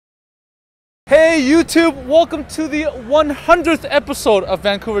Hey YouTube, welcome to the 100th episode of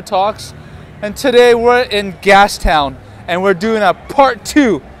Vancouver Talks. And today we're in Gastown and we're doing a part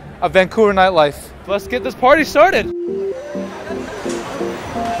 2 of Vancouver Nightlife. Let's get this party started.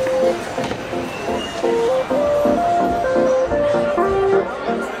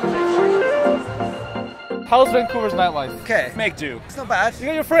 How's Vancouver's nightlife? Okay. Make do. It's not bad. You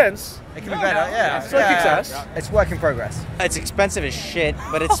got your friends. It can be better, yeah. So it kicks ass. It's work in progress. It's expensive as shit,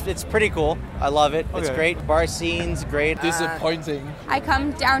 but it's pretty cool. I love it. It's Okay. great. Bar scene's great. Disappointing. I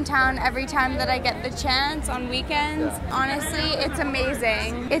come downtown every time that I get the chance on weekends. Honestly, it's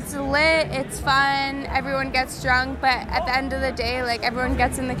amazing. It's lit, it's fun, everyone gets drunk, but at the end of the day, like everyone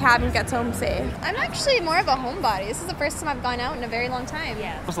gets in the cab and gets home safe. I'm actually more of a homebody. This is the first time I've gone out in a very long time.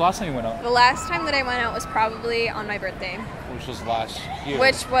 Yeah. When was the last time you went out? The last time that I went out was probably on my birthday, Which was last year.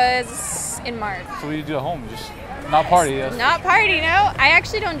 which was in March. So what do you do at home? Just not party, yes? Not party, no. I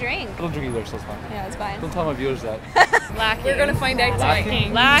actually don't drink. I don't drink either, so it's fine. Yeah, it's fine. Don't tell my viewers that. Lacking. We're gonna find out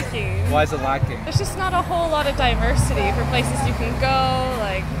Lacking? Lacking. Why is it lacking? There's just not a whole lot of diversity for places you can go,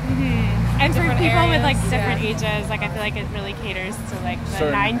 like. And for different people with areas, like different ages, like I feel like it really caters to like the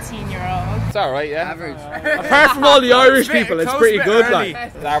Certain. 19-year-old. It's alright, yeah. Average. Apart from all the Irish people, it's pretty good, like.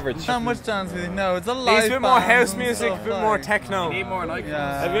 It's average. Not much dance music, no, it's a Needs live a bit more band house and music, a stuff bit more like- techno. Need more nightclubs.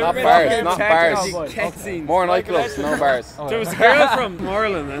 Yeah. Not bars, not bars. More nightclubs, no bars. There was a girl from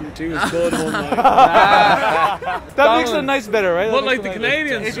Ireland and she was good one night. That makes the nights better, right? But That like makes the nights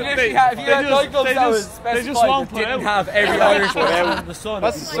Canadians, better. they just won't put out. have every Irish one out. The sun.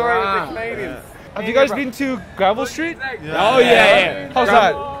 That's the story with the Canadians. Have you guys been to Gravel Street? Oh yeah. How's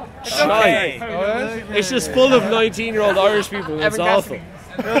that? Okay. Oh, It's just full of 19-year-old Irish people. It's awful.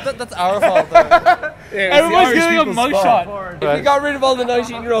 that's our fault though. Everyone's getting a mugshot. If we got rid of all the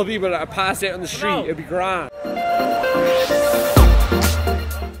 19-year-old people that are passed out on the street, it'd be grand.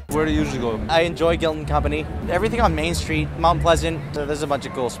 Where do you usually go? I enjoy Gilton Company. Everything on Main Street, Mount Pleasant. There's a bunch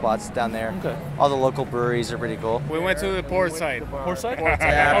of cool spots down there. Okay. All the local breweries are pretty cool. We went to the port side. Portside?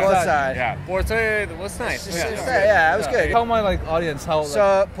 Yeah, Portside. Yeah, port side was nice. Yeah, it was good. Tell my like audience how. Like,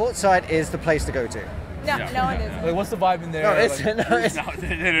 So Portside is the place to go to. No, it isn't. like, what's the vibe in there? No, Like,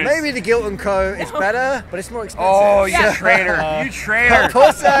 it's maybe the Guilt & Co. is better, but it's more expensive. Oh, you traitor! You traitor!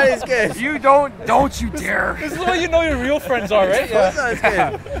 Portside is good. You don't you dare! this is what you know your real friends are, right? Portside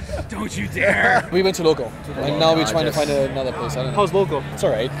is good. Don't you dare! We went to local, and now we're trying to find another place. I don't know. How's local? It's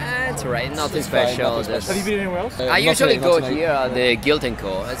alright. It's alright, nothing It's fine, special. nothing just- Have you been anywhere else? I usually go here at the Guilt &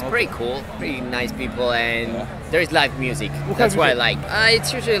 Co. It's pretty cool, pretty nice people, and there is live music. That's what I like.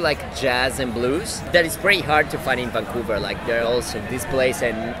 It's usually like jazz and blues. That is pretty hard to find in Vancouver. Like there are also this place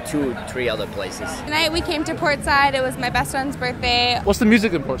and 2-3 other places. Tonight we came to Portside. It was my best friend's birthday. What's the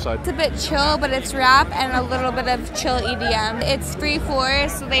music in Portside? It's a bit chill, but it's rap and a little bit of chill EDM. It's free floor,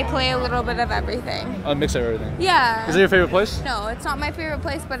 so they play a little bit of everything. A mix of everything. Yeah. Is it your favorite place? No, it's not my favorite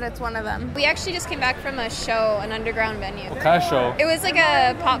place, but it's one of them. We actually just came back from a show, an underground venue. What kind of show? It was like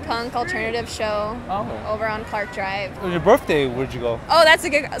a pop punk alternative show Oh. over on Clark Drive. On your birthday, where'd you go? Oh, that's a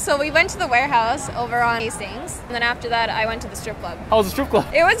good. So we went to the warehouse over on Hastings, and then after that, I went to the strip club. How was the strip club?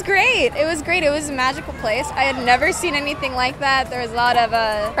 It was great. It was great. It was a magical place. I had never seen anything like that. There was a lot of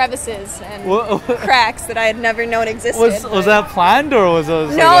crevices and cracks that I had never known existed. Was that planned or was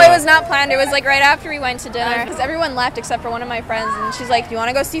it? No, it was not planned. It was like right after we went to dinner because everyone left except for one of my friends, and she's like, "Do you want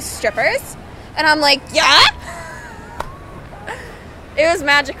to go see strippers?" And I'm like, "Yeah." It was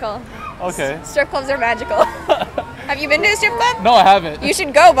magical. Okay. Strip clubs are magical. Have you been to a strip club? No, I haven't. You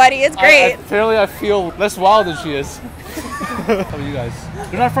should go, buddy. It's great. Apparently, I feel less wild than she is. How about you guys?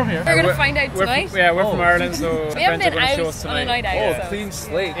 You're not from here. We're gonna find out tonight. We're from Ireland, so We haven't been out on a night out. so Clean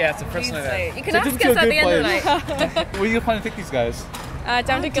slate. Yeah, it's the first night out. You can So ask this is us a at good the end of the place. night. Where are you planning to take these guys?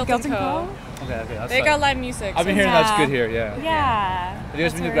 Down to Guilt & Co. Okay, that's They got live music. I've been hearing that's good here, yeah. Yeah. Have you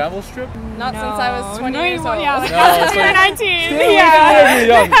guys been to Gravel Strip? Not since I was 20 years old. Yeah, like No, it's you're like- 19. Stay Yeah. away from there if you're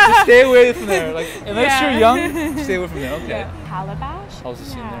young. Just stay away from there. Like, unless Yeah. you're young, stay away from there. Okay. Calabash. How's the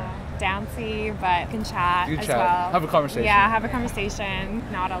scene there? Dancey, but can chat You as chat. well. Have a conversation. Yeah, have a conversation.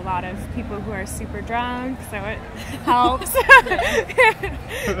 Not a lot of people who are super drunk, so it helps.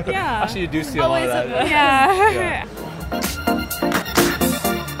 Yeah. Actually, you do see a lot of that. Yeah.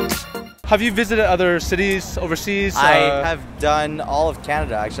 Have you visited other cities overseas? I have done all of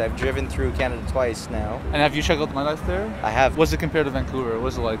Canada, actually. I've driven through Canada twice now. And have you checked out the nightlife there? I have. What's it compared to Vancouver?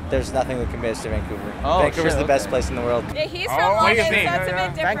 What's it like? There's nothing that compares to Vancouver. Oh, Vancouver's shit, the best okay. place in the world. Yeah, he's Oh, from what do you London, think? so it's a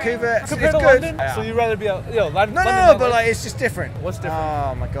bit different. Vancouver, it's Compared to good. London? So you'd rather be out, London? No, but like it's just different. What's different?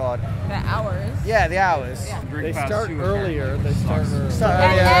 Oh my god. The hours. Yeah, the hours. They start earlier. Start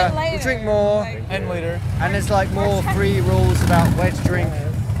And earlier, later. we drink more, And later. and there's like more free rules about where to drink.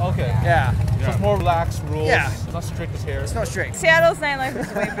 Okay. Yeah. So it's more relaxed rules. Yeah. It's not strict as here. It's not strict. Seattle's nightlife is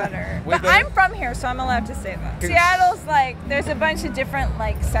way better. Way But better? I'm from here, so I'm allowed to say that. Seattle's like, there's a bunch of different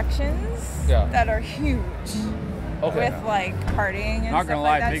like sections that are huge. Okay. With like partying and Not stuff gonna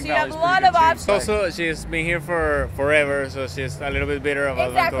like lie, that. Big So you have Valley's a lot of options. Also, she's been here for forever, so she's a little bit bitter about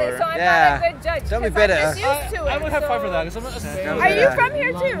Exactly, Vancouver. so I'm not a good judge. Don't be 'cause I'm bitter. just used to it. I would have so- fun for that. 'Cause Are you from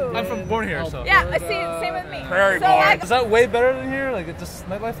here too? I'm born here, so. Yeah, same with me. Prairie so bar. like, Is that way better than here? Like, just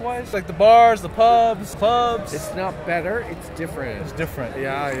nightlife wise? Like the bars, the pubs, clubs? It's not better, it's different. It's different.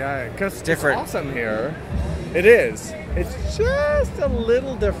 Yeah, because it's different. awesome here. It is. It's just a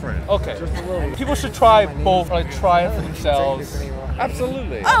little different. Okay. Just a little. People should try both, like try it for themselves.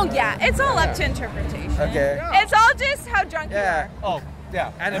 Absolutely. oh yeah, it's all up to interpretation. Okay. It's all just how drunk Yeah. you are. Oh,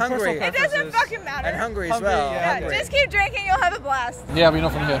 yeah. And personal hungry. It doesn't preferences. fucking matter. And hungry as Hungry, well. yeah. Yeah, just keep drinking, you'll have a blast. Yeah, we're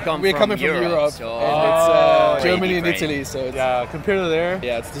not from here. We're coming from Europe, so and it's Germany and Italy, so it's, Yeah, compared to there.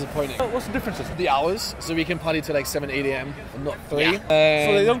 yeah, it's disappointing. What's the differences? The hours, so we can party till like 7, 8 a.m. not 3. Yeah.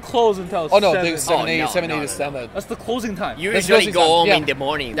 So they don't close until Oh no, 7. the 7, 8, no, 7, 8 no, is no. standard. That's the closing time. You That's usually closing go time, home yeah. in the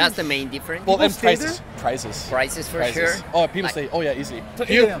morning. That's the main difference. Well, People and stay prices. Prices. Prices for Prices. sure. Oh, people Like- say, oh yeah, easily. So 8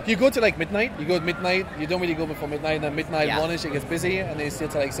 You, a.m. you go to like midnight, you go at midnight, you don't really go before midnight, and then midnight, Yeah. 1ish, it gets busy, and then you stay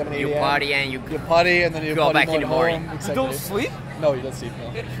till like 7, 8 You a.m. party and you You party, and then you Go party back more in at the morning. home. You Exactly. don't sleep? No, you don't sleep,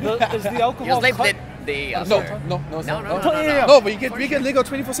 no. Is the alcohol you sleep cut? the No, after. no, it's No, not. no, no, no. No, but you get liquor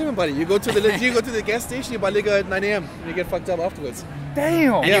 24/7, buddy. You go to the gas station, you buy liquor at 9 a.m. and you get fucked up afterwards.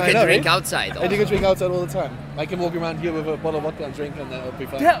 Damn. And Yeah, you I can know, drink right? outside. And you can drink outside all the time. I can walk around here with a bottle of vodka and drink, and it'll be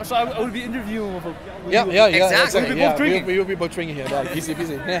fine. Yeah, so I would be interviewing with a... Yeah, Exactly. exactly. We'll be Yeah, both drinking. we will be both drinking here. Yeah, easy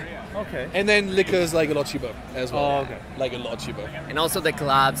peasy. Yeah. Okay. And then liquor is like a lot cheaper as well. Oh, okay. Like a lot cheaper. And also the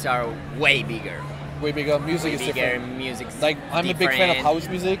clubs are way bigger. Way bigger. Music Way is bigger. different. Music's Like I'm a big fan of different. house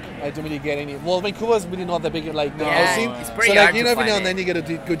music. I don't really get any. Well, Vancouver is really not that big like the Yeah, house scene. it's pretty so like hard you to know every find now and it. then you get a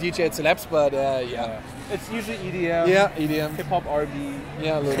good DJ at Celebs, but yeah. It's usually EDM. Yeah, EDM. Hip-hop, R&B.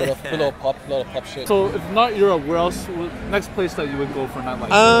 Yeah, a little bit of pop shit. So if not Europe, where else? Next place that you would go for nightlife?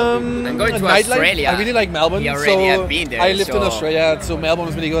 I'm going to nightlife, Australia. I really like Melbourne. You already have been there, I lived in so- Australia, so Melbourne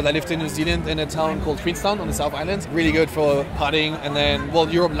was really good. I lived in New Zealand in a town called Queenstown on the South Island. Really good for partying. And then, well,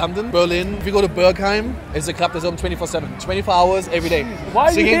 Europe, London, Berlin. If you go to Bergheim, it's a club that's open 24/7, 24 hours every day. Why are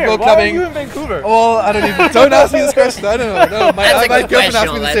you Singing, here? go Why clubbing. are you in Vancouver? Well, I don't even. Don't ask me this question. I don't know. No, my That's a good girlfriend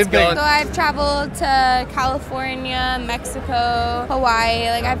asked me question. the same Let's go. thing. So I've traveled to California, Mexico, Hawaii.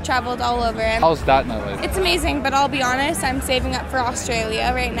 Like I've traveled all over. How's that nightlife? It's amazing, but I'll be honest, I'm saving up for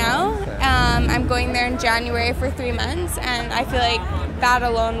Australia right now. I'm going there in January for 3 months, and I feel like that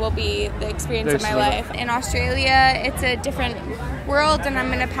alone will be the experience of my life. In Australia, it's a different world, and I'm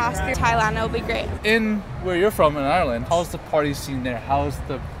going to pass through Thailand. It'll be great. In where you're from in Ireland, how's the party scene there? How's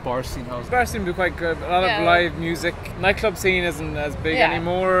the bar scene? How's Bar seem to be quite good. A lot of live music. Nightclub scene isn't as big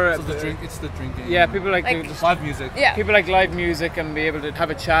anymore. so it's the drinking? Yeah, people like to just Live music. Yeah. people like live music and be able to have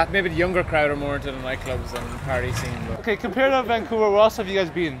a chat. Maybe the younger crowd are more into the nightclubs and party scene. But Okay, compared to Vancouver, where else have you guys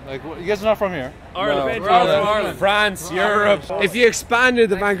been? Like, you guys are not from here. Ireland, France, Europe. If you expanded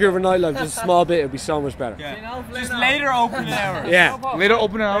the Vancouver nightlife just a small bit, it'd be so much better. Just later opening hours. Yeah. Later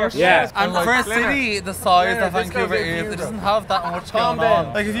opening hours? Yeah. And for a city the size that Vancouver is, it doesn't have that much going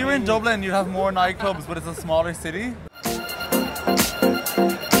on. Like if you were in Dublin, you'd have more nightclubs, but it's a smaller city.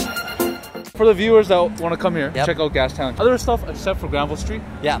 For the viewers that want to come here, check out Gastown. Other stuff except for Granville Street?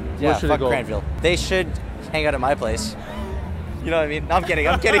 Yeah, should they fuck go? Granville. They should hang out at my place. You know what I mean? No, I'm kidding.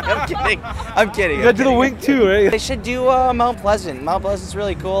 I'm kidding. You gotta do the wink too, right? They should do Mount Pleasant. Mount Pleasant's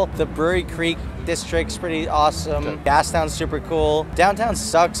really cool. The Brewery Creek district's pretty awesome. Gastown's super cool. Downtown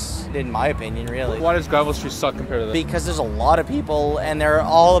sucks, in my opinion, really. Why does Granville Street suck compared to this? Because there's a lot of people and they're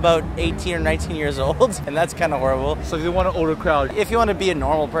all about 18 or 19 years old, and that's kind of horrible. So if you want an older crowd, If you want to be a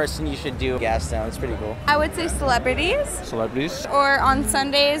normal person, you should do Gastown. It's pretty cool. I would say celebrities. celebrities. Or on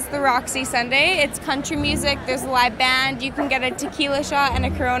Sundays, the Roxy Sunday. It's country music. There's a live band. You can get a tequila shot and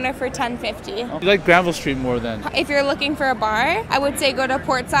a Corona for $10.50. You like Granville Street more than? If you're looking for a bar, I would say go to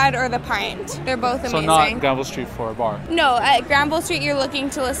Portside or the Pint. They're both So amazing. not Granville Street for a bar. No, at Granville Street, you're looking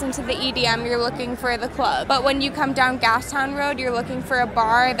to listen to the EDM. You're looking for the club. But when you come down Gastown Road, you're looking for a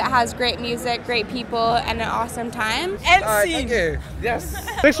bar that has great music, great people, and an awesome time. And All right, thank you. Yes.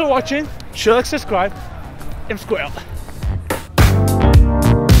 Thanks for watching. Share, like, subscribe. Impsquared.